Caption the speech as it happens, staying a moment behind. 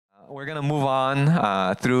We're going to move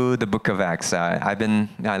on through the book of Acts. I've been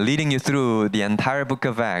leading you through the entire book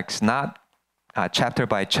of Acts, not chapter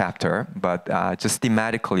by chapter, but just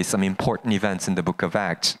thematically some important events in the book of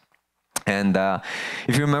Acts. And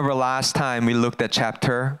if you remember last time, we looked at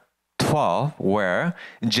chapter 12, where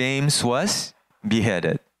James was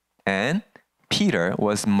beheaded and Peter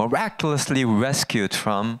was miraculously rescued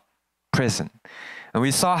from prison. And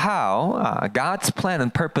we saw how God's plan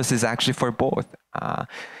and purpose is actually for both.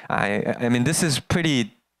 I mean, this is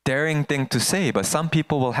pretty daring thing to say, but some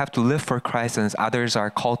people will have to live for Christ and others are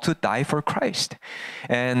called to die for Christ.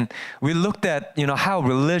 And we looked at, how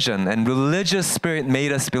religion and religious spirit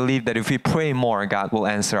made us believe that if we pray more, God will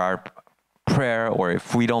answer our prayer, or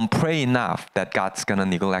if we don't pray enough, that God's going to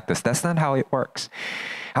neglect us. That's not how it works.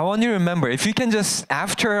 I want you to remember, if you can just,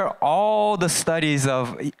 after all the studies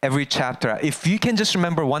of every chapter, if you can just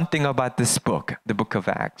remember one thing about this book, the book of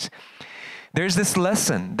Acts, there's this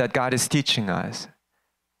lesson that God is teaching us.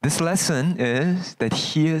 This lesson is that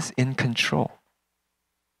He is in control.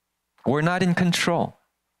 We're not in control.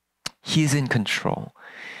 He's in control.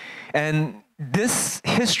 And this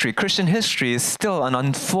history, Christian history, is still an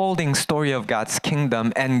unfolding story of God's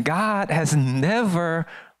kingdom, and God has never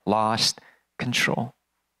lost control.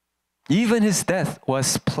 Even His death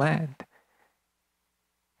was planned.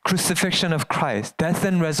 Crucifixion of Christ, death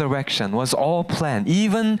and resurrection was all planned.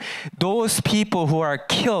 Even those people who are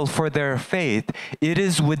killed for their faith, it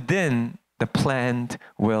is within the planned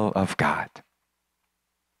will of God.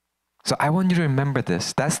 So I want you to remember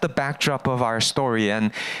this. That's the backdrop of our story.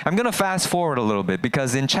 And I'm going to fast forward a little bit,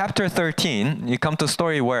 because in chapter 13, you come to a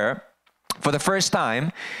story where, for the first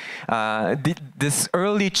time, this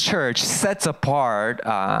early church sets apart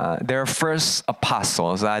their first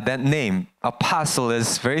apostles. That name, apostle,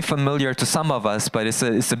 is very familiar to some of us, but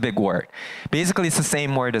it's a big word. Basically, it's the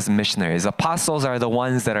same word as missionaries. Apostles are the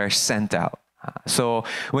ones that are sent out. So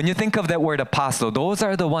when you think of that word apostle, those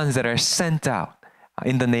are the ones that are sent out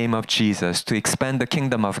in the name of Jesus to expand the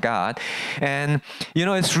kingdom of God. And,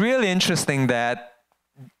 it's really interesting that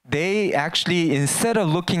they actually, instead of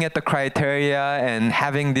looking at the criteria and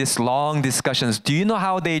having these long discussions, do you know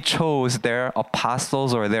how they chose their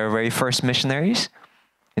apostles or their very first missionaries?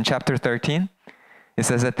 In chapter 13, it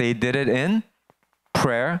says that they did it in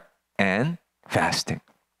prayer and fasting.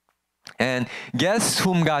 And guess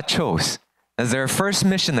whom God chose as their first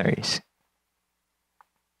missionaries?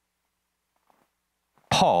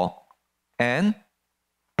 Paul and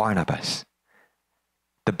Barnabas,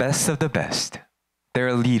 the best of the best. They're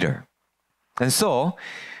a leader. And so,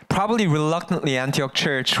 probably reluctantly, Antioch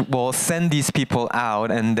Church will send these people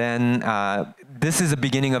out, and then this is the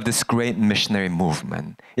beginning of this great missionary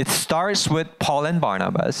movement. It starts with Paul and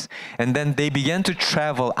Barnabas, and then they began to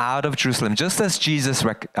travel out of Jerusalem, just as Jesus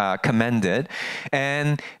commended.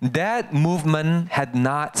 And that movement had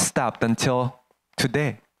not stopped until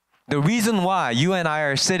today. The reason why you and I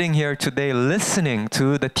are sitting here today listening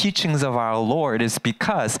to the teachings of our Lord is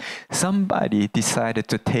because somebody decided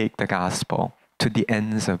to take the gospel to the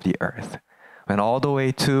ends of the earth. Went all the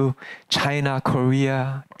way to China,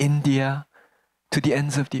 Korea, India, to the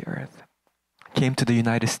ends of the earth. Came to the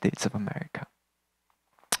United States of America.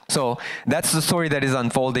 So that's the story that is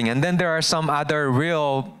unfolding. And then there are some other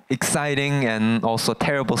real exciting and also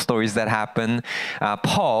terrible stories that happen.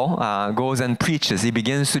 Paul goes and preaches. He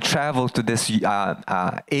begins to travel to this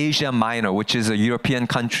Asia Minor, which is a European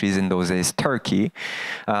countries in those days, Turkey.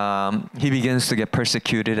 He begins to get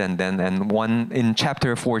persecuted, and in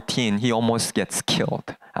chapter 14, he almost gets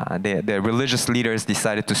killed. The religious leaders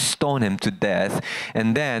decided to stone him to death,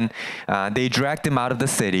 and then they dragged him out of the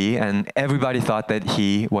city, and everybody thought that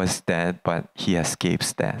he was dead, but he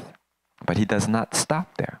escapes death. But he does not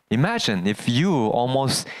stop there. Imagine if you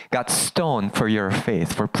almost got stoned for your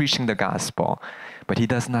faith, for preaching the gospel, but he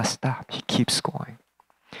does not stop. He keeps going.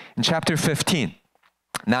 In chapter 15,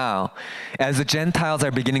 now, as the Gentiles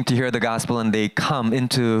are beginning to hear the gospel and they come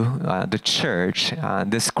into the church,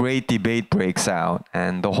 this great debate breaks out.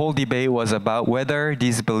 And the whole debate was about whether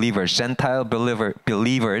these believers, Gentile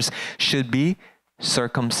believers, should be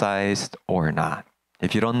circumcised or not.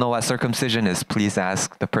 If you don't know what circumcision is, please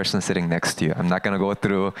ask the person sitting next to you. I'm not going to go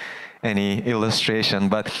through any illustration,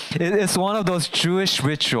 but it's one of those Jewish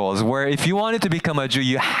rituals where if you wanted to become a Jew,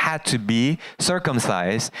 you had to be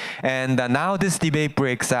circumcised. And now this debate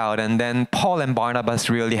breaks out, and then Paul and Barnabas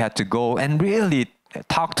really had to go and really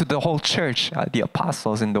talk to the whole church, the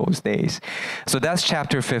apostles in those days. So that's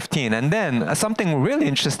chapter 15. And then something really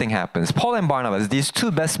interesting happens. Paul and Barnabas, these two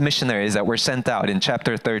best missionaries that were sent out in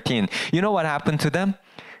chapter 13, you know what happened to them?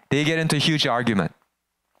 They get into a huge argument.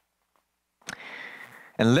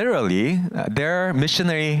 And literally, their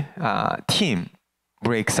missionary team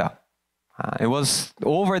breaks up. It was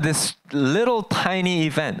over this little tiny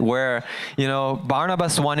event where,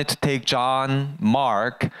 Barnabas wanted to take John,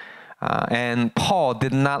 Mark, and Paul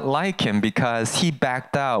did not like him because he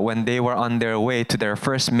backed out when they were on their way to their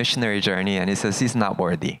first missionary journey, and he says he's not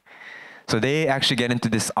worthy. So they actually get into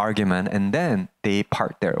this argument, and then they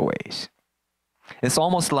part their ways. It's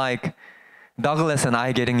almost like Douglas and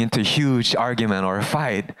I getting into a huge argument or a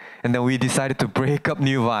fight, and then we decided to break up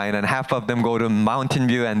New Vine, and half of them go to Mountain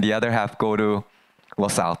View and the other half go to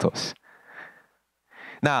Los Altos.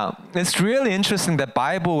 Now, it's really interesting that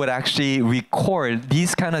Bible would actually record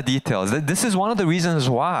these kind of details. This is one of the reasons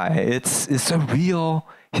why it's a real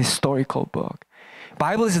historical book.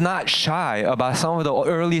 Bible is not shy about some of the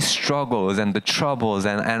early struggles and the troubles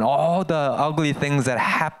and all the ugly things that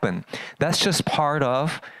happen. That's just part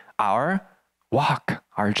of our walk,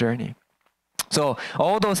 our journey. So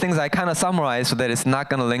all those things I kind of summarize so that it's not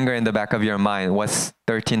going to linger in the back of your mind. What's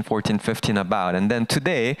 13, 14, 15 about? And then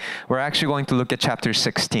today, we're actually going to look at chapter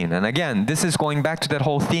 16. And again, this is going back to that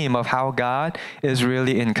whole theme of how God is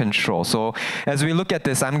really in control. So as we look at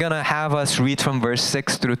this, I'm going to have us read from verse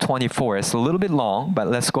 6 through 24. It's a little bit long, but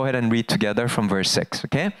let's go ahead and read together from verse 6.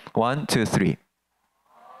 Okay? 1, 2, 3.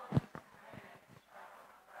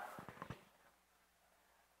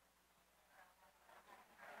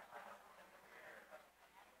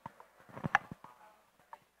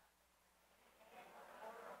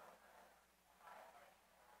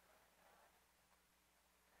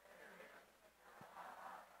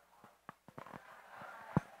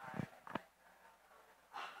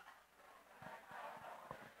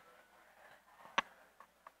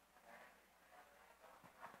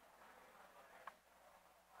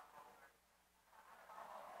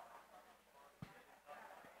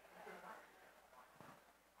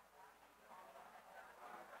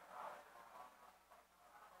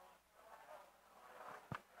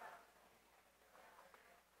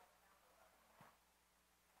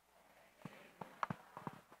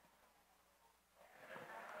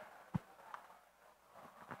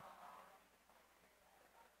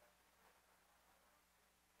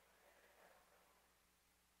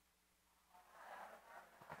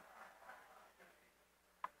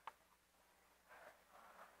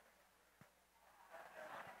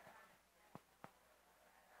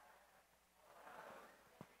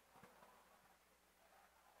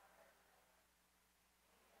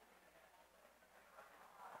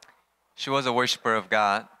 She was a worshiper of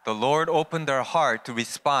God. The Lord opened her heart to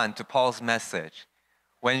respond to Paul's message.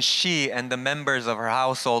 When she and the members of her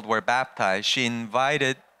household were baptized, she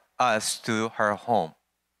invited us to her home.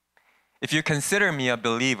 If you consider me a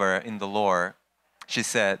believer in the Lord, she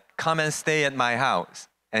said, come and stay at my house.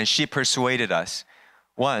 And she persuaded us.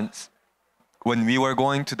 Once, when we were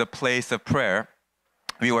going to the place of prayer,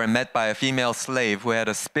 we were met by a female slave who had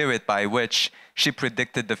a spirit by which she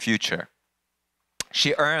predicted the future.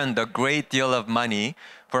 She earned a great deal of money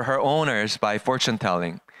for her owners by fortune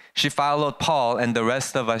telling. She followed Paul and the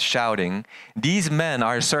rest of us shouting, these men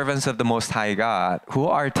are servants of the Most High God who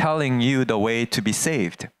are telling you the way to be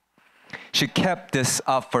saved. She kept this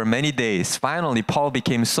up for many days. Finally, Paul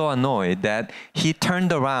became so annoyed that he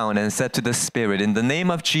turned around and said to the spirit, in the name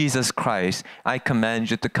of Jesus Christ, I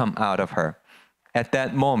command you to come out of her. At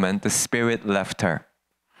that moment, the spirit left her.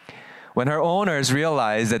 When her owners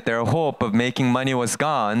realized that their hope of making money was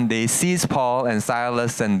gone, they seized Paul and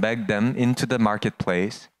Silas and begged them into the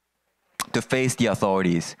marketplace to face the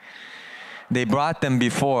authorities. They brought them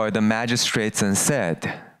before the magistrates and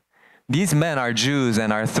said, these men are Jews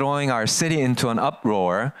and are throwing our city into an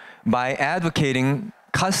uproar by advocating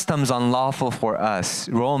customs unlawful for us,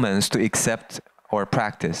 Romans, to accept or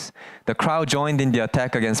practice. The crowd joined in the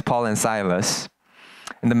attack against Paul and Silas.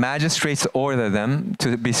 And the magistrates ordered them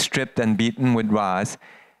to be stripped and beaten with rods.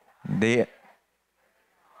 They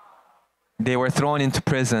were thrown into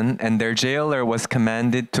prison, and their jailer was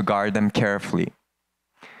commanded to guard them carefully.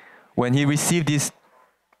 When he received these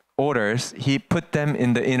orders, he put them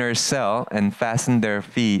in the inner cell and fastened their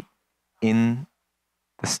feet in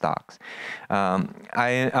the stocks.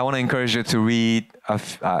 I want to encourage you to read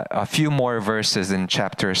a few more verses in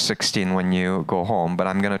chapter 16 when you go home, but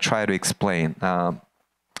I'm going to try to explain.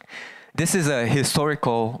 This is a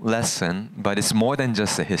historical lesson, but it's more than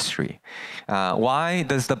just a history. Why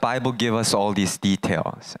does the Bible give us all these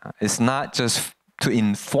details? It's not just to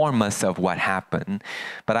inform us of what happened,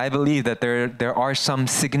 but I believe that there are some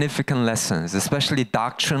significant lessons, especially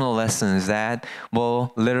doctrinal lessons, that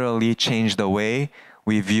will literally change the way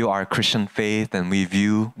we view our Christian faith and we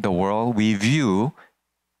view the world, we view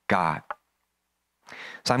God.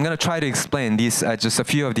 So I'm going to try to explain these just a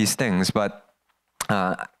few of these things, but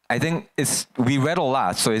I think we read a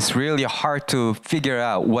lot, so it's really hard to figure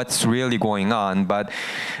out what's really going on. But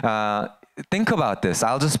think about this.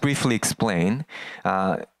 I'll just briefly explain.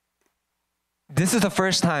 This is the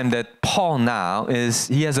first time that Paul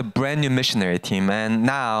he has a brand new missionary team, and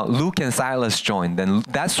now Luke and Silas joined, and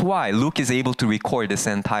that's why Luke is able to record this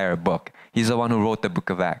entire book. He's the one who wrote the book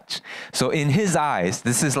of Acts. So in his eyes,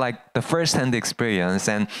 this is like the first-hand experience,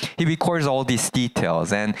 and he records all these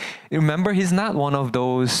details. And remember, he's not one of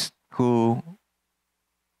those who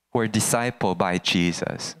were discipled by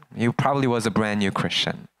Jesus. He probably was a brand new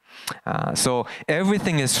Christian. So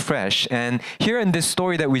everything is fresh. And here in this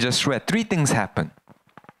story that we just read, three things happen.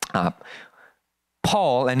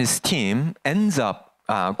 Paul and his team ends up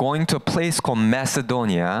going to a place called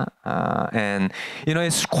Macedonia. And,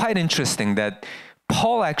 it's quite interesting that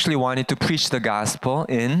Paul actually wanted to preach the gospel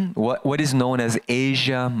in what is known as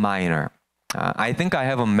Asia Minor. I think I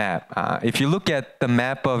have a map. If you look at the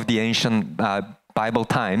map of the ancient Bible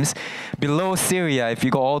times, below Syria, if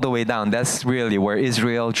you go all the way down, that's really where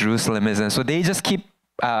Israel, Jerusalem is. And so they just keep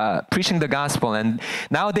preaching the gospel. And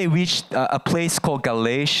now they reached a place called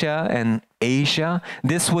Galatia and Asia.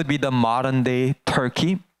 This would be the modern day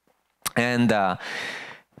Turkey. And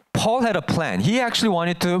Paul had a plan. He actually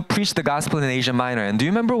wanted to preach the gospel in Asia Minor. And do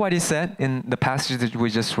you remember what he said in the passage that we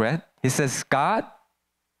just read? He says, God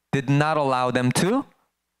did not allow them to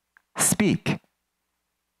speak.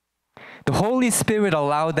 The Holy Spirit did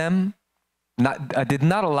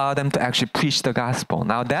not allow them to actually preach the gospel.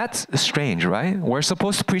 Now that's strange, right? We're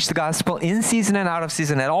supposed to preach the gospel in season and out of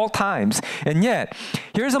season at all times. And yet,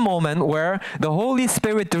 here's a moment where the Holy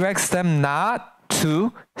Spirit directs them not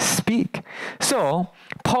to speak. So,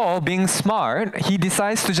 Paul, being smart, he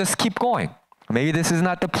decides to just keep going. Maybe this is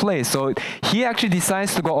not the place. So he actually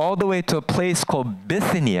decides to go all the way to a place called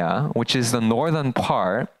Bithynia, which is the northern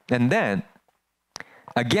part. And then,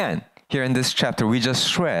 again, here in this chapter, we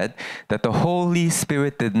just read that the Holy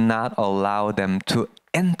Spirit did not allow them to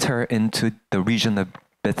enter into the region of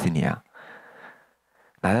Bithynia.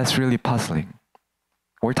 Now that's really puzzling.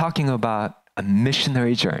 We're talking about a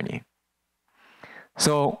missionary journey.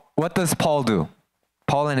 So what does Paul do?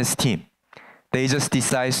 Paul and his team, they just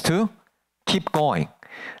decide to keep going.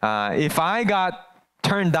 If I got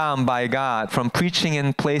turned down by God from preaching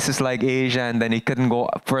in places like Asia and then he couldn't go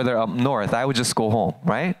further up north, I would just go home,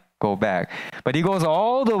 right? Go back. But he goes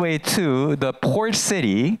all the way to the port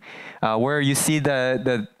city where you see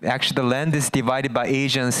actually the land is divided by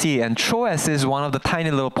Aegean Sea, and Troas is one of the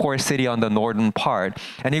tiny little port city on the northern part.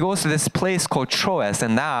 And he goes to this place called Troas,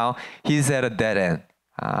 and now he's at a dead end.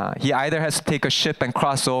 He either has to take a ship and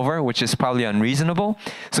cross over, which is probably unreasonable,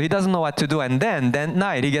 so he doesn't know what to do. And then that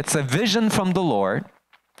night he gets a vision from the Lord.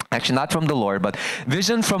 Actually, not from the Lord, but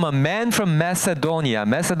vision from a man from Macedonia.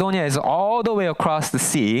 Macedonia is all the way across the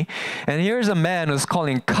sea. And here's a man who's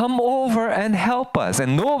calling, come over and help us.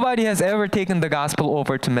 And nobody has ever taken the gospel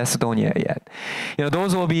over to Macedonia yet.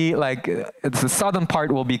 Those will be like, the southern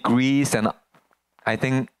part will be Greece and I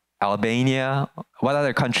think Albania. What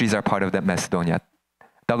other countries are part of that Macedonia?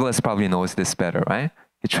 Douglas probably knows this better, right?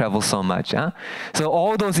 He travels so much. Huh? So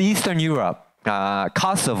all those Eastern Europe,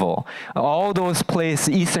 Kosovo, all those places,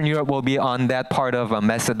 Eastern Europe will be on that part of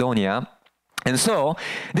Macedonia. And so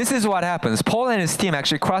this is what happens. Paul and his team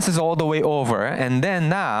actually crosses all the way over. And then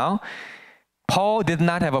now, Paul did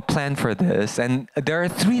not have a plan for this. And there are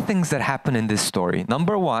three things that happen in this story.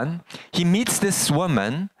 Number one, he meets this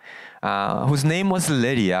woman whose name was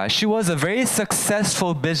Lydia. She was a very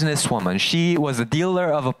successful businesswoman. She was a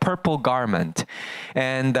dealer of a purple garment.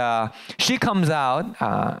 And she comes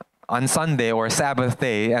out on Sunday or Sabbath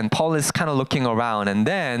day, and Paul is kind of looking around, and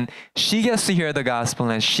then she gets to hear the gospel,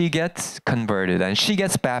 and she gets converted, and she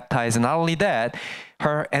gets baptized, and not only that,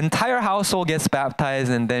 her entire household gets baptized,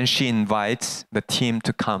 and then she invites the team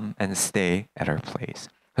to come and stay at her place.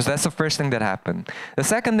 So that's the first thing that happened. The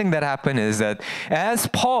second thing that happened is that as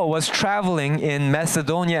Paul was traveling in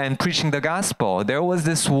Macedonia and preaching the gospel, there was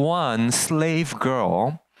this one slave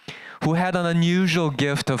girl who had an unusual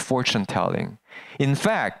gift of fortune telling. In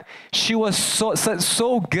fact, she was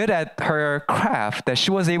so good at her craft that she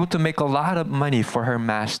was able to make a lot of money for her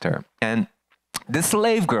master. And this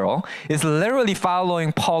slave girl is literally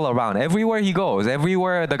following Paul around. Everywhere he goes,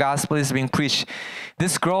 everywhere the gospel is being preached,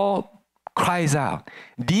 this girl cries out,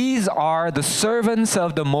 "These are the servants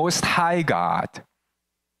of the Most High God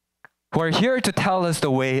who are here to tell us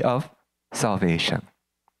the way of salvation."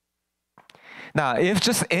 Now, if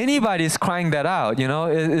just anybody is crying that out,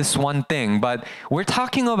 it's one thing. But we're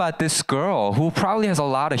talking about this girl who probably has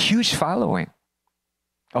a huge following.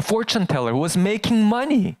 a fortune teller who was making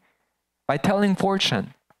money by telling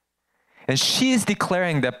fortune. And she is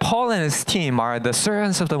declaring that Paul and his team are the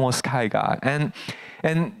servants of the Most High God. And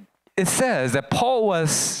it says that Paul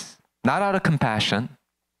was not out of compassion,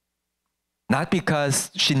 not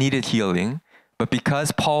because she needed healing, but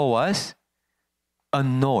because Paul was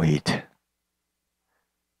annoyed.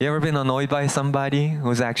 You ever been annoyed by somebody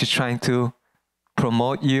who's actually trying to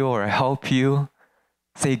promote you or help you,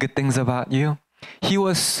 say good things about you? He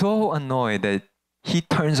was so annoyed that he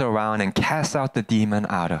turns around and casts out the demon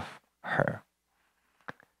out of her.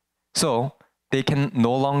 So they can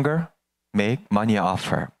no longer make money off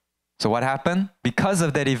her. So what happened? Because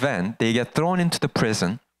of that event, they get thrown into the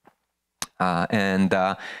prison. And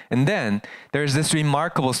then there's this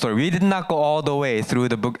remarkable story. We did not go all the way through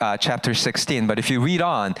the book, chapter 16, but if you read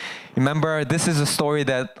on, remember this is a story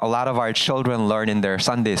that a lot of our children learn in their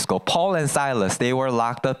Sunday school. Paul and Silas, they were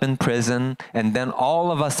locked up in prison, and then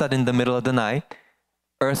all of a sudden in the middle of the night,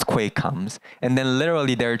 earthquake comes, and then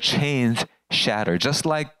literally their chains shatter, just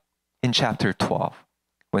like in chapter 12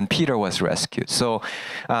 when Peter was rescued. So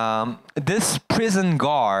this prison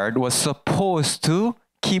guard was supposed to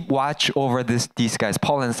keep watch over these guys,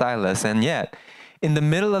 Paul and Silas, and yet in the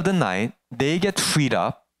middle of the night, they get freed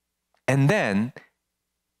up, and then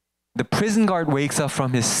the prison guard wakes up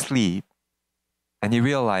from his sleep and he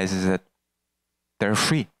realizes that they're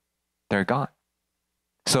free, they're gone.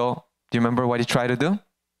 So do you remember what he tried to do?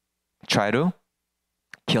 He tried to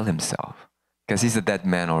kill himself because he's a dead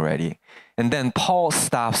man already. And then Paul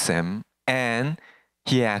stops him and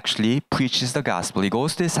he actually preaches the gospel. He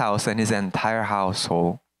goes to his house and his entire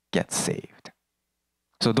household gets saved.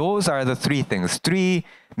 So those are the three things, three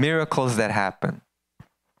miracles that happen.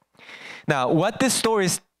 Now, what this story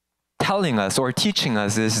is telling us or teaching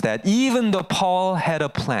us is that even though Paul had a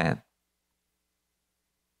plan,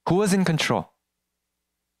 who was in control?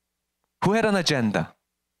 Who had an agenda?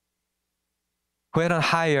 Who had a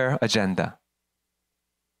higher agenda?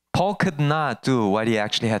 Paul could not do what he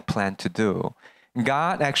actually had planned to do.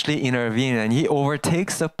 God actually intervened and he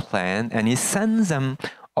overtakes the plan and he sends them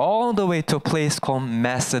all the way to a place called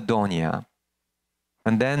Macedonia.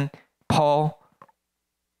 And then Paul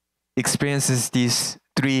experiences these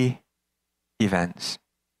three events.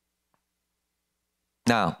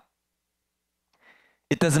 Now,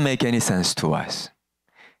 it doesn't make any sense to us.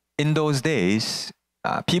 In those days,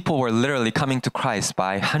 people were literally coming to Christ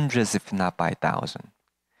by hundreds, if not by thousands.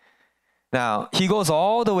 Now, he goes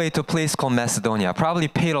all the way to a place called Macedonia, probably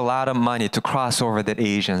paid a lot of money to cross over that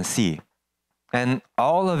Asian Sea. And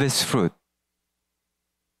all of his fruit,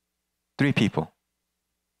 three people.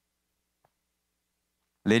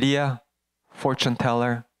 Lydia, fortune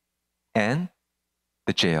teller, and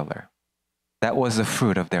the jailer. That was the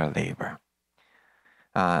fruit of their labor.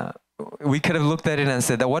 We could have looked at it and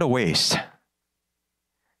said that what a waste.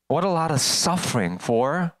 What a lot of suffering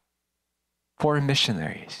for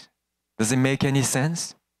missionaries. Does it make any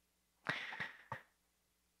sense?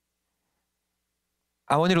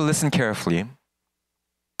 I want you to listen carefully.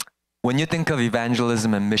 When you think of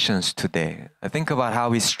evangelism and missions today, think about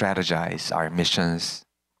how we strategize our missions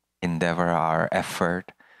endeavor, our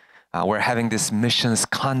effort. We're having this missions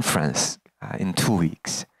conference in 2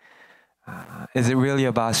 weeks. Is it really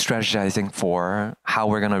about strategizing for how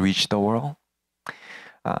we're going to reach the world?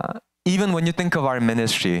 Even when you think of our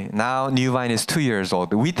ministry, now New Vine is 2 years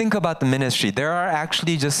old, we think about the ministry, there are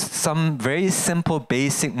actually just some very simple,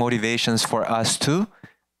 basic motivations for us to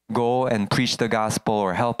go and preach the gospel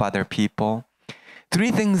or help other people. Three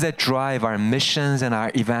things that drive our missions and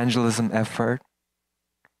our evangelism effort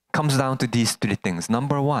comes down to these three things.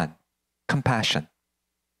 Number one, compassion.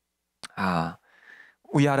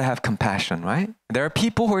 We ought to have compassion, right? There are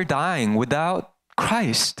people who are dying without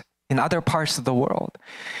Christ in other parts of the world.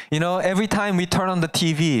 You know, every time we turn on the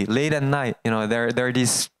TV late at night, you know, there are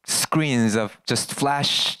these screens of just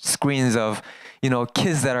flash screens of, you know,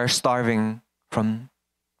 kids that are starving from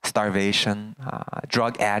starvation,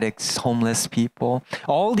 drug addicts, homeless people.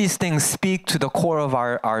 All these things speak to the core of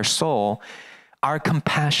our soul, our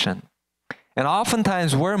compassion. And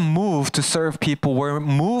oftentimes we're moved to serve people. We're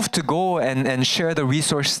moved to go and share the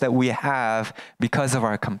resources that we have because of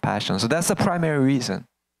our compassion. So that's the primary reason.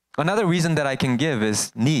 Another reason that I can give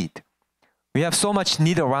is need. We have so much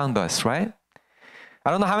need around us, right?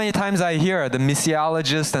 I don't know how many times I hear the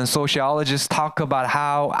missiologists and sociologists talk about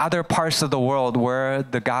how other parts of the world where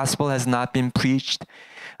the gospel has not been preached,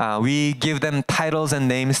 we give them titles and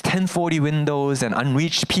names, 1040 windows and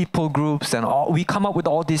unreached people groups, and we come up with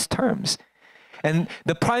all these terms. And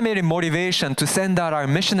the primary motivation to send out our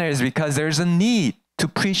missionaries is because there's a need to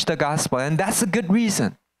preach the gospel, and that's a good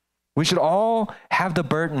reason. We should all have the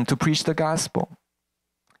burden to preach the gospel.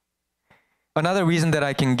 Another reason that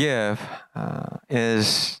I can give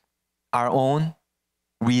is our own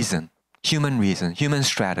reason, human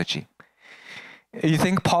strategy. You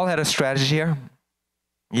think Paul had a strategy here?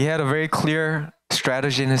 He had a very clear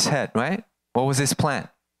strategy in his head, right? What was his plan?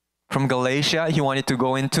 From Galatia, he wanted to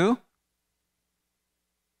go into...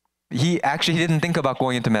 He didn't think about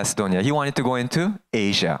going into Macedonia. He wanted to go into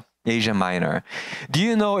Asia Minor. Do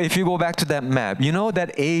you know, if you go back to that map, you know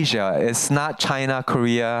that Asia is not China,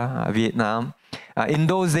 Korea, Vietnam. In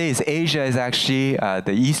those days, Asia is actually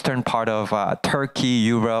the eastern part of Turkey,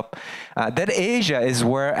 Europe. That Asia is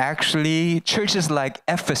where actually churches like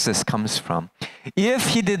Ephesus comes from. If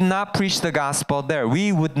he did not preach the gospel there,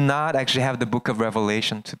 we would not actually have the book of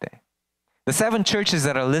Revelation today. The 7 churches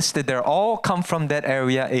that are listed there all come from that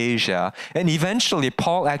area, Asia. And eventually,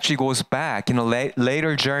 Paul actually goes back in a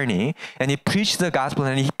later journey, and he preached the gospel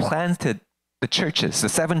and he planted the churches. The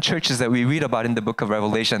 7 churches that we read about in the book of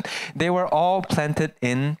Revelation, they were all planted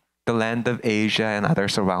in the land of Asia and other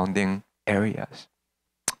surrounding areas.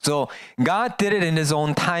 So God did it in his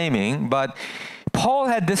own timing, but Paul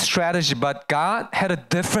had this strategy, but God had a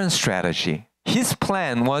different strategy. His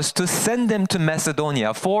plan was to send them to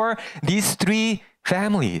Macedonia for these 3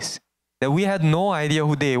 families that we had no idea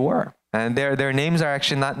who they were. And their names are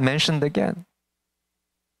actually not mentioned again.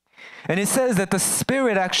 And it says that the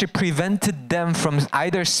Spirit actually prevented them from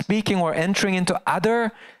either speaking or entering into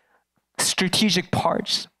other strategic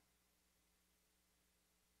parts.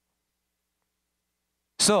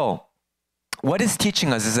 So, what it's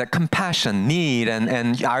teaching us is that compassion, need,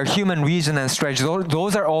 and our human reason and strategy,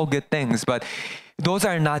 those are all good things, but those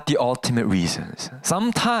are not the ultimate reasons.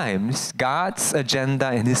 Sometimes God's agenda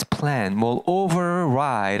and his plan will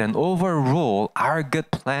override and overrule our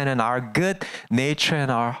good plan and our good nature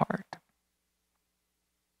and our heart.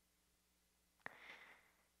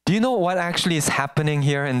 Do you know what actually is happening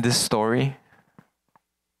here in this story?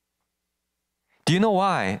 Do you know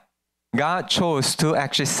why God chose to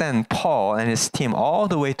actually send Paul and his team all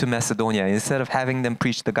the way to Macedonia instead of having them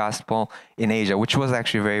preach the gospel in Asia, which was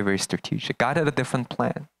actually very, very strategic? God had a different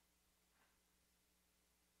plan.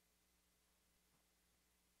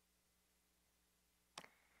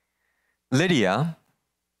 Lydia,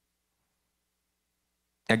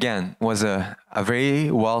 again, was a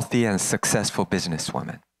very wealthy and successful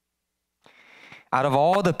businesswoman. Out of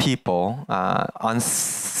all the people, on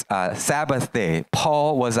Sabbath day,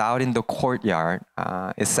 Paul was out in the courtyard.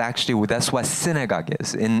 That's what synagogue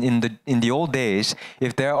is. In the old days,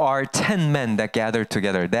 if there are 10 men that gather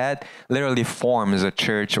together, that literally forms a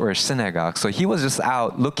church or a synagogue. So he was just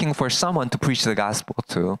out looking for someone to preach the gospel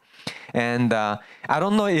to. And I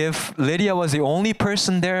don't know if Lydia was the only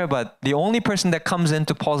person there, but the only person that comes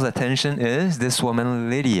into Paul's attention is this woman,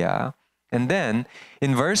 Lydia. And then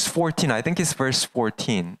in verse 14, I think it's verse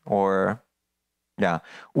 14, one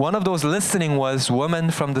of those listening was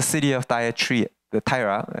woman from the city of Tyre,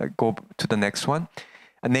 go to the next one,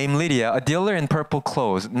 named Lydia, a dealer in purple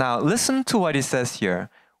clothes. Now listen to what it says here.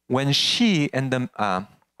 When she and the,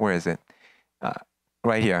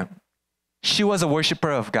 right here. She was a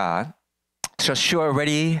worshiper of God. So she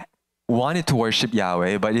already wanted to worship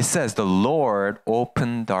Yahweh, but it says the Lord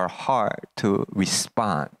opened our heart to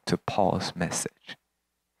respond to Paul's message.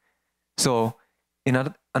 So, in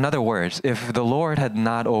other words, if the Lord had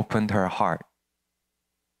not opened her heart,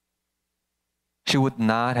 she would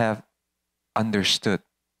not have understood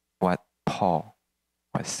what Paul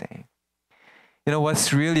was saying. You know,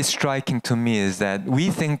 what's really striking to me is that we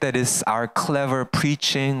think that it's our clever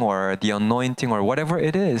preaching or the anointing or whatever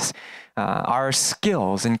it is, our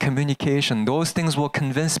skills in communication, those things will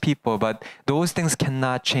convince people, but those things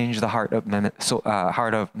cannot change the heart of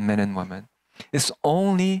men and women. It's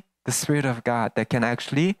only the Spirit of God that can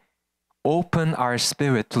actually open our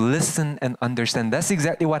spirit to listen and understand. That's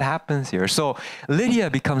exactly what happens here. So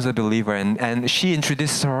Lydia becomes a believer and she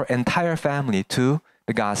introduces her entire family to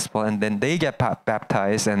the gospel, and then they get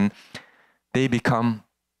baptized and they become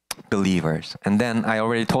believers. And then I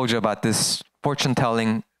already told you about this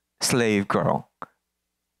fortune-telling slave girl.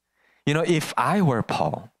 You know, if I were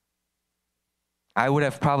Paul, I would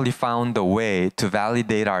have probably found a way to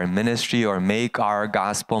validate our ministry or make our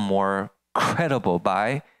gospel more credible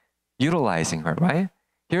by utilizing her, right?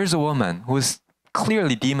 Here's a woman who's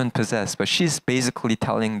clearly demon-possessed, but she's basically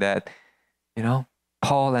telling that, you know,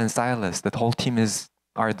 Paul and Silas, that whole team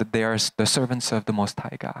are the servants of the Most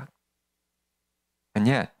High God. And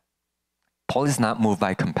yet, Paul is not moved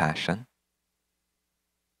by compassion.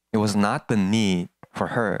 It was not the need for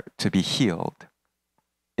her to be healed.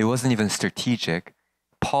 It wasn't even strategic.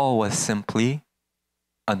 Paul was simply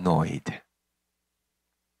annoyed.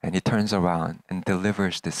 And he turns around and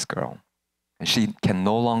delivers this girl. And she can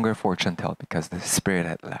no longer fortune tell because the spirit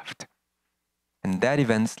had left. And that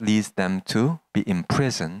event leads them to be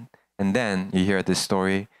imprisoned. And then you hear this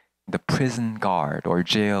story, the prison guard or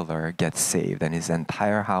jailer gets saved and his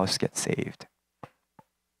entire house gets saved.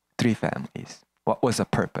 3 families. What was the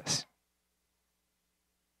purpose?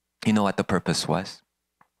 You know what the purpose was?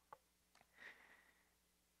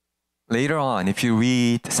 Later on, if you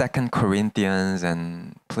read 2 Corinthians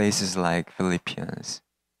and places like Philippians,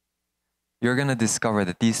 you're going to discover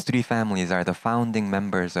that these 3 families are the founding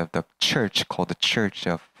members of the church called the Church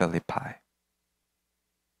of Philippi.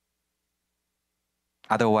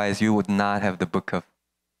 Otherwise, you would not have the book of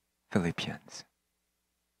Philippians.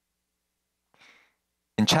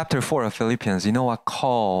 In chapter 4 of Philippians, you know what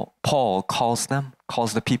Paul calls them?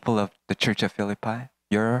 Calls the people of the Church of Philippi?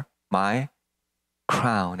 You're my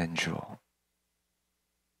crown and jewel.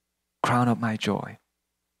 Crown of my joy.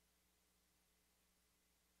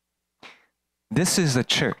 This is the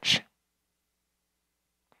church.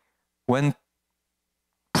 When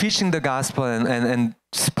preaching the gospel and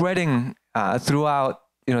spreading throughout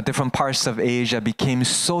different parts of Asia became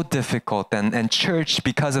so difficult, and church,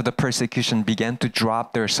 because of the persecution, began to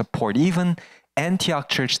drop their support. Even Antioch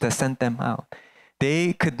church that sent them out,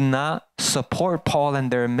 they could not support Paul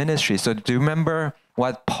and their ministry. So do you remember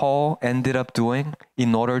what Paul ended up doing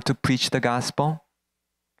in order to preach the gospel?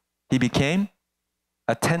 He became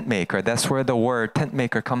a tent maker. That's where the word tent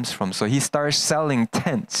maker comes from. So he starts selling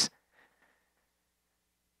tents.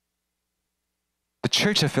 The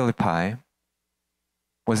Church of Philippi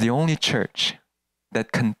was the only church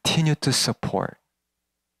that continued to support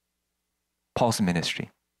Paul's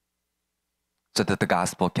ministry so that the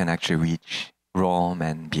gospel can actually reach Rome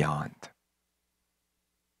and beyond.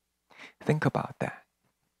 Think about that.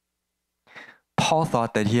 Paul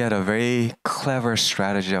thought that he had a very clever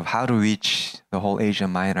strategy of how to reach the whole Asia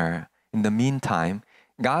Minor. In the meantime,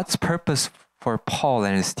 God's purpose for Paul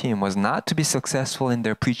and his team was not to be successful in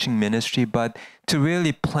their preaching ministry, but to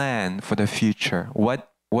really plan for the future,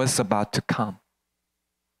 what was about to come.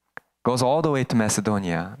 Goes all the way to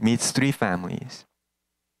Macedonia, meets 3 families,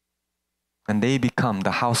 and they become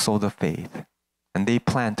the household of faith. And they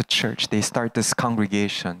plant a church. They start this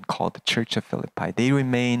congregation called the Church of Philippi. They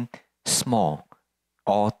remain small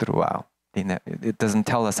all throughout. It doesn't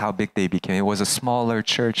tell us how big they became. It was a smaller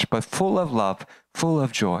church, but full of love, full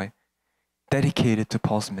of joy, dedicated to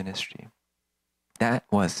Paul's ministry. That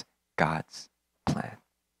was God's plan.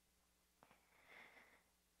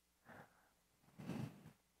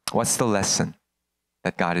 What's the lesson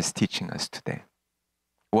that God is teaching us today?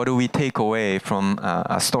 What do we take away from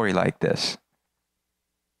a story like this?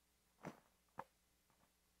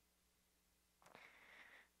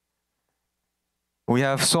 We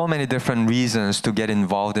have so many different reasons to get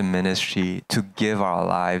involved in ministry, to give our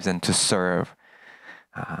lives and to serve.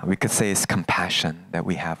 We could say it's compassion that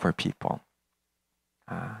we have for people.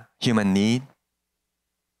 Human need,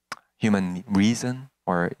 human reason,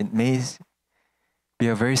 or it may be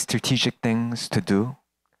a very strategic things to do.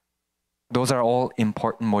 Those are all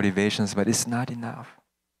important motivations, but it's not enough.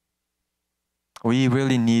 We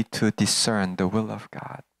really need to discern the will of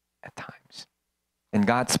God at times. And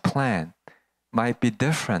God's plan might be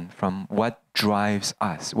different from what drives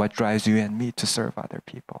us, what drives you and me to serve other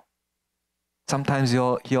people. Sometimes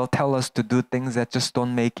He'll tell us to do things that just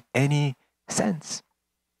don't make any sense.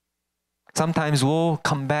 Sometimes we'll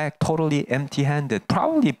come back totally empty-handed.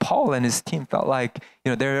 Probably Paul and his team felt like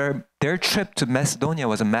their trip to Macedonia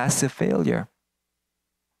was a massive failure.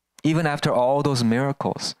 Even after all those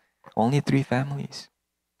miracles, only 3 families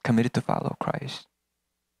committed to follow Christ.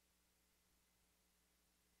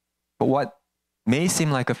 But what may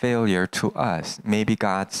seem like a failure to us may be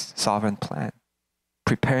God's sovereign plan,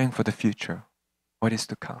 preparing for the future, what is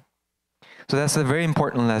to come. So that's a very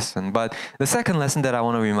important lesson. But the second lesson that I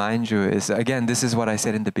want to remind you is, again, this is what I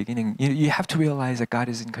said in the beginning. You have to realize that God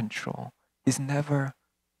is in control. He's never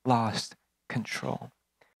lost control.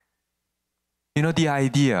 The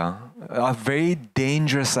idea, a very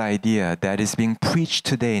dangerous idea that is being preached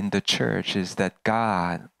today in the church is that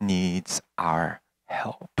God needs our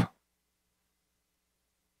help.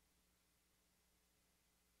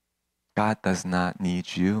 God does not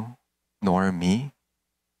need you nor me.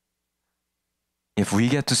 If we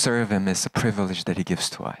get to serve Him, it's a privilege that He gives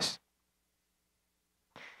to us.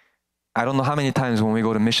 I don't know how many times when we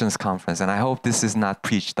go to missions conference, and I hope this is not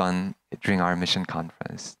preached on during our mission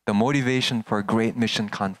conference, the motivation for a great mission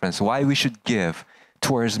conference, why we should give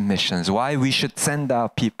towards missions, why we should send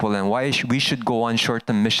out people, and why we should go on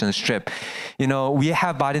short-term mission trip. We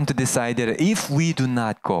have bought into this idea that if we do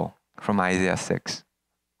not go, from Isaiah 6,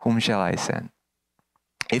 whom shall I send?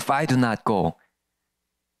 If I do not go,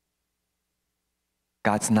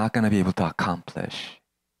 God's not going to be able to accomplish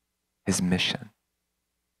his mission.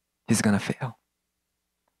 He's going to fail.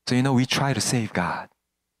 So, we try to save God,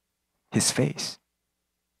 his face.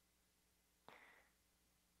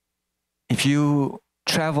 If you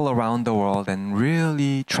travel around the world and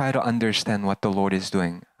really try to understand what the Lord is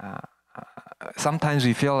doing, sometimes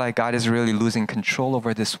we feel like God is really losing control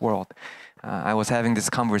over this world. I was having this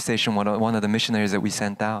conversation with one of the missionaries that we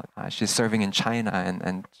sent out. She's serving in China,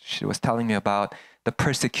 and she was telling me about the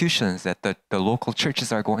persecutions that the local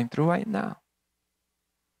churches are going through right now.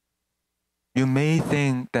 You may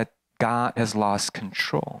think that God has lost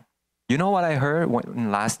control. You know what I heard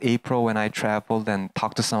last April when I traveled and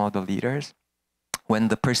talked to some of the leaders? When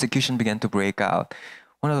the persecution began to break out,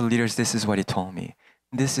 one of the leaders, this is what he told me.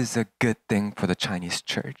 This is a good thing for the Chinese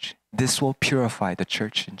church. This will purify the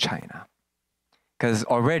church in China. Because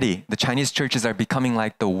already the Chinese churches are becoming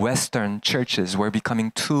like the Western churches. We're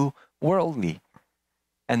becoming too worldly.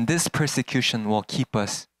 And this persecution will keep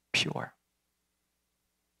us pure.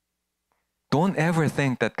 Don't ever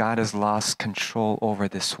think that God has lost control over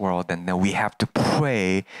this world and that we have to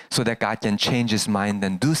pray so that God can change his mind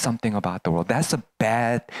and do something about the world. That's a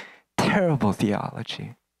bad, terrible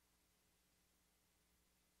theology.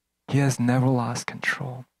 He has never lost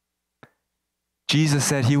control. Jesus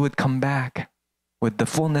said he would come back with the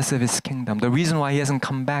fullness of his kingdom. The reason why he hasn't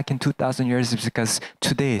come back in 2,000 years is because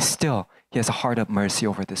today still he has a heart of mercy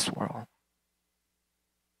over this world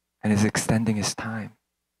and is extending his time.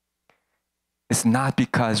 It's not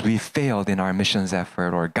because we failed in our missions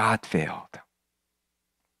effort or God failed.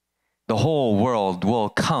 The whole world will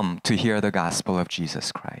come to hear the gospel of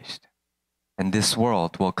Jesus Christ. And this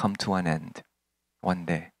world will come to an end one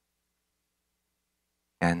day.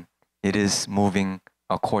 And it is moving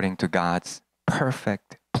according to God's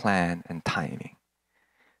perfect plan and timing.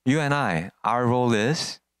 You and I, our role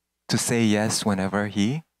is to say yes whenever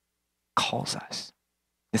he calls us.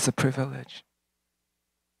 It's a privilege.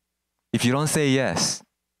 If you don't say yes,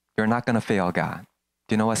 you're not going to fail God.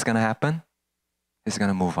 Do you know what's going to happen? He's going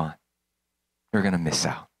to move on. You're going to miss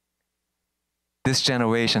out. This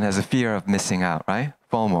generation has a fear of missing out, right?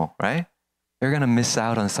 FOMO, right? You're going to miss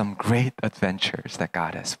out on some great adventures that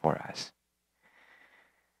God has for us.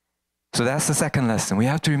 So that's the second lesson. We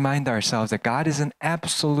have to remind ourselves that God is in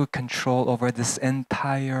absolute control over this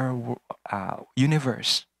entire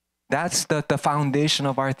universe. That's the foundation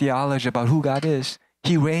of our theology about who God is.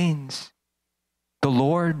 He reigns. The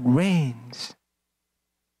Lord reigns.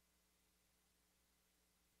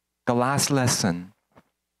 The last lesson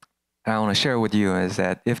I want to share with you is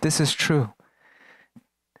that if this is true,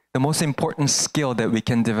 the most important skill that we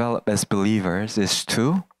can develop as believers is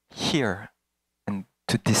to hear and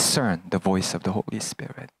to discern the voice of the Holy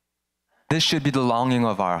Spirit. This should be the longing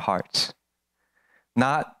of our hearts.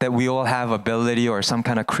 Not that we all have ability or some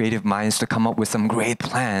kind of creative minds to come up with some great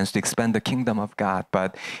plans to expand the kingdom of God.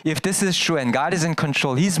 But if this is true and God is in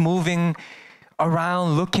control, he's moving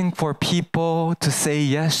around looking for people to say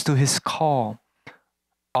yes to his call.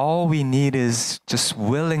 All we need is just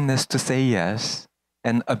willingness to say yes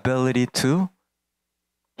and ability to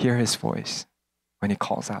hear his voice when he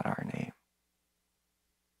calls out our name.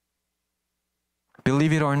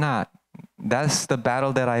 Believe it or not, that's the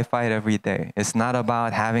battle that I fight every day. It's not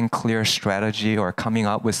about having clear strategy or coming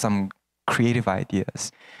up with some creative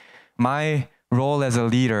ideas. My role as a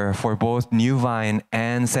leader for both New Vine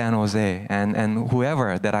and San Jose and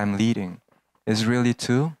whoever that I'm leading is really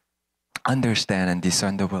to understand and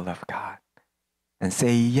discern the will of God and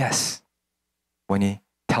say yes when he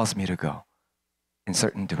tells me to go in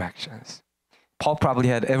certain directions. Paul probably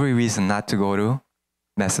had every reason not to go to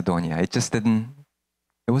Macedonia.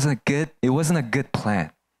 It wasn't a good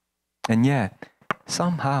plan. And yet,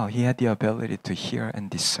 somehow he had the ability to hear and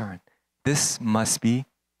discern. This must be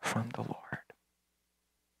from the Lord.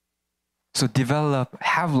 So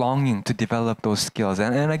have longing to develop those skills.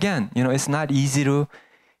 And again, it's not easy to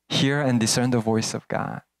hear and discern the voice of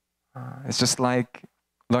God. It's just like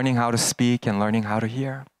learning how to speak and learning how to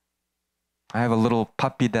hear. I have a little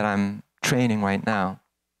puppy that I'm training right now.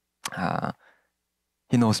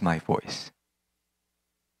 He knows my voice.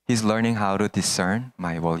 He's learning how to discern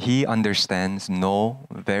my will. He understands no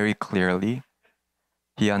very clearly.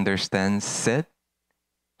 He understands sit.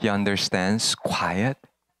 He understands quiet.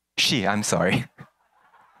 I'm sorry.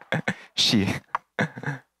 She.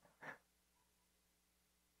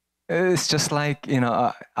 It's just like,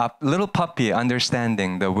 a little puppy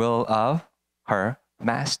understanding the will of her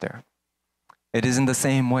master. It is in the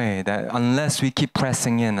same way that unless we keep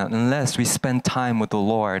pressing in, unless we spend time with the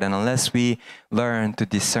Lord, and unless we learn to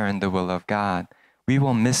discern the will of God, we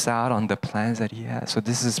will miss out on the plans that He has. So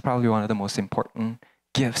this is probably one of the most important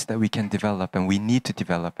gifts that we can develop and we need to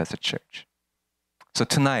develop as a church. So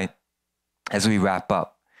tonight, as we wrap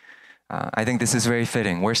up, I think this is very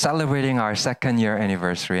fitting. We're celebrating our 2nd year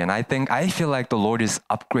anniversary, and I feel like the Lord is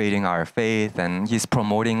upgrading our faith and He's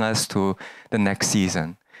promoting us to the next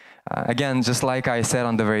season. Again, just like I said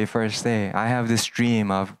on the very first day, I have this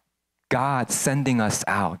dream of God sending us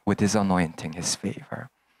out with His anointing, His favor.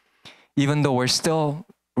 Even though we're still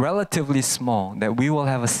relatively small, that we will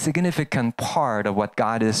have a significant part of what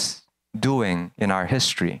God is doing in our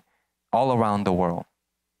history all around the world.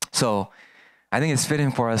 So I think it's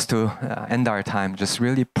fitting for us to end our time just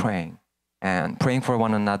really praying and praying for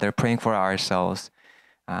one another, praying for ourselves,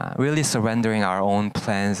 really surrendering our own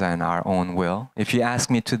plans and our own will. If you ask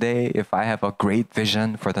me today if I have a great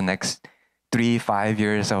vision for the next 3-5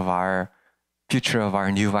 years of our future of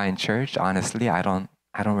our New Vine Church, honestly, I don't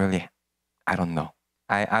know.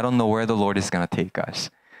 I don't know where the Lord is going to take us,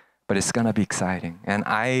 but it's going to be exciting. And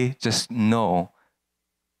I just know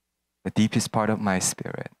the deepest part of my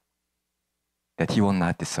spirit that He will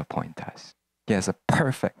not disappoint us. He has a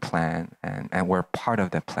perfect plan, and we're part of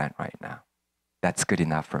that plan right now. That's good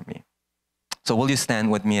enough for me. So will you stand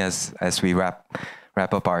with me as we wrap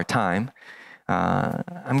up our time?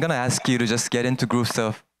 I'm going to ask you to just get into groups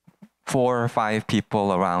of 4 or 5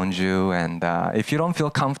 people around you. And if you don't feel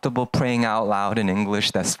comfortable praying out loud in English,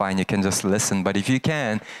 that's fine. You can just listen. But if you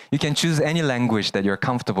can choose any language that you're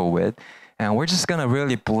comfortable with. And we're just going to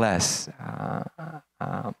really bless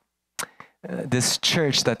this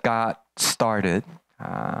church that God started.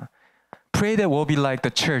 Pray that we'll be like the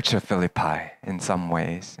church of Philippi in some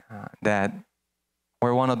ways, that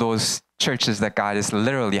we're one of those churches that God is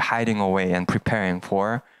literally hiding away and preparing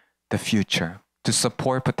for the future to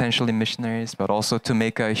support potentially missionaries, but also to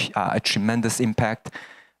make a tremendous impact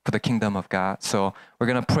for the kingdom of God. So we're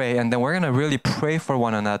going to pray, and then we're going to really pray for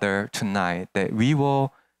one another tonight, that we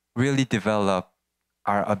will really develop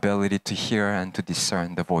our ability to hear and to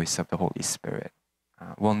discern the voice of the Holy Spirit.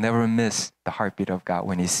 We'll never miss the heartbeat of God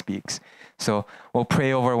when He speaks. So we'll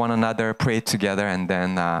pray over one another, pray together, and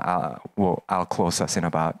then I'll close us in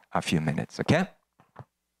about a few minutes, okay?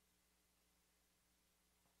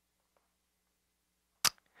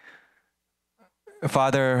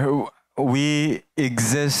 Father, we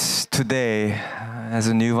exist today as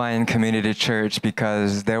a New Vine Community Church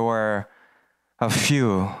because there were a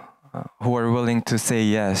few who were willing to say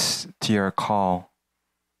yes to Your call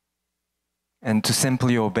and to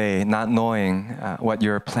simply obey, not knowing what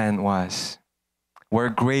Your plan was. We're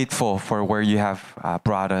grateful for where You have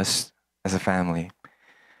brought us as a family.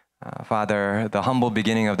 Father, the humble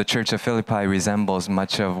beginning of the Church of Philippi resembles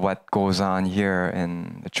much of what goes on here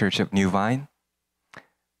in the Church of New Vine.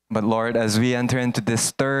 But Lord, as we enter into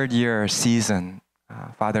this 3rd year season,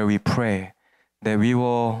 Father, we pray that we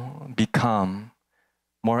will become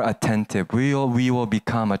more attentive. We will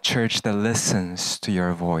become a church that listens to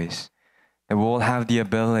Your voice. That we will have the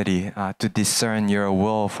ability to discern Your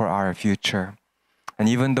will for our future. And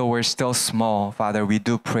even though we're still small, Father, we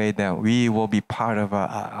do pray that we will be part of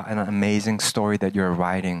an amazing story that You're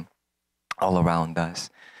writing all around us.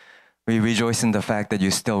 We rejoice in the fact that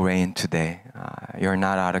You still reign today. You're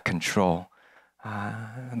not out of control.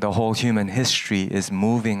 The whole human history is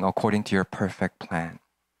moving according to Your perfect plan.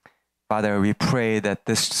 Father, we pray that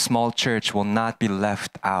this small church will not be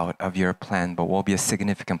left out of Your plan, but will be a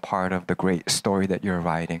significant part of the great story that You're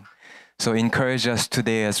writing. So encourage us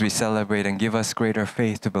today as we celebrate and give us greater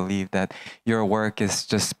faith to believe that Your work is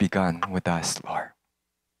just begun with us, Lord.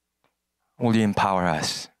 Will You empower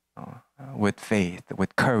us with faith,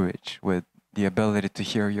 with courage, with the ability to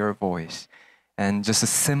hear Your voice, and just a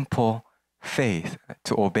simple faith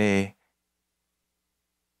to obey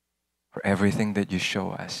for everything that You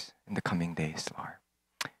show us in the coming days, Lord.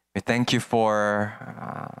 We thank You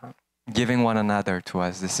for giving one another to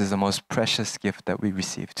us. This is the most precious gift that we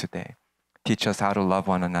receive today. Teach us how to love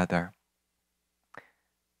one another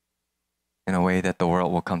in a way that the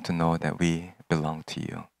world will come to know that we belong to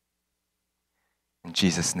You. In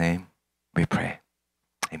Jesus' name we pray.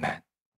 Amen.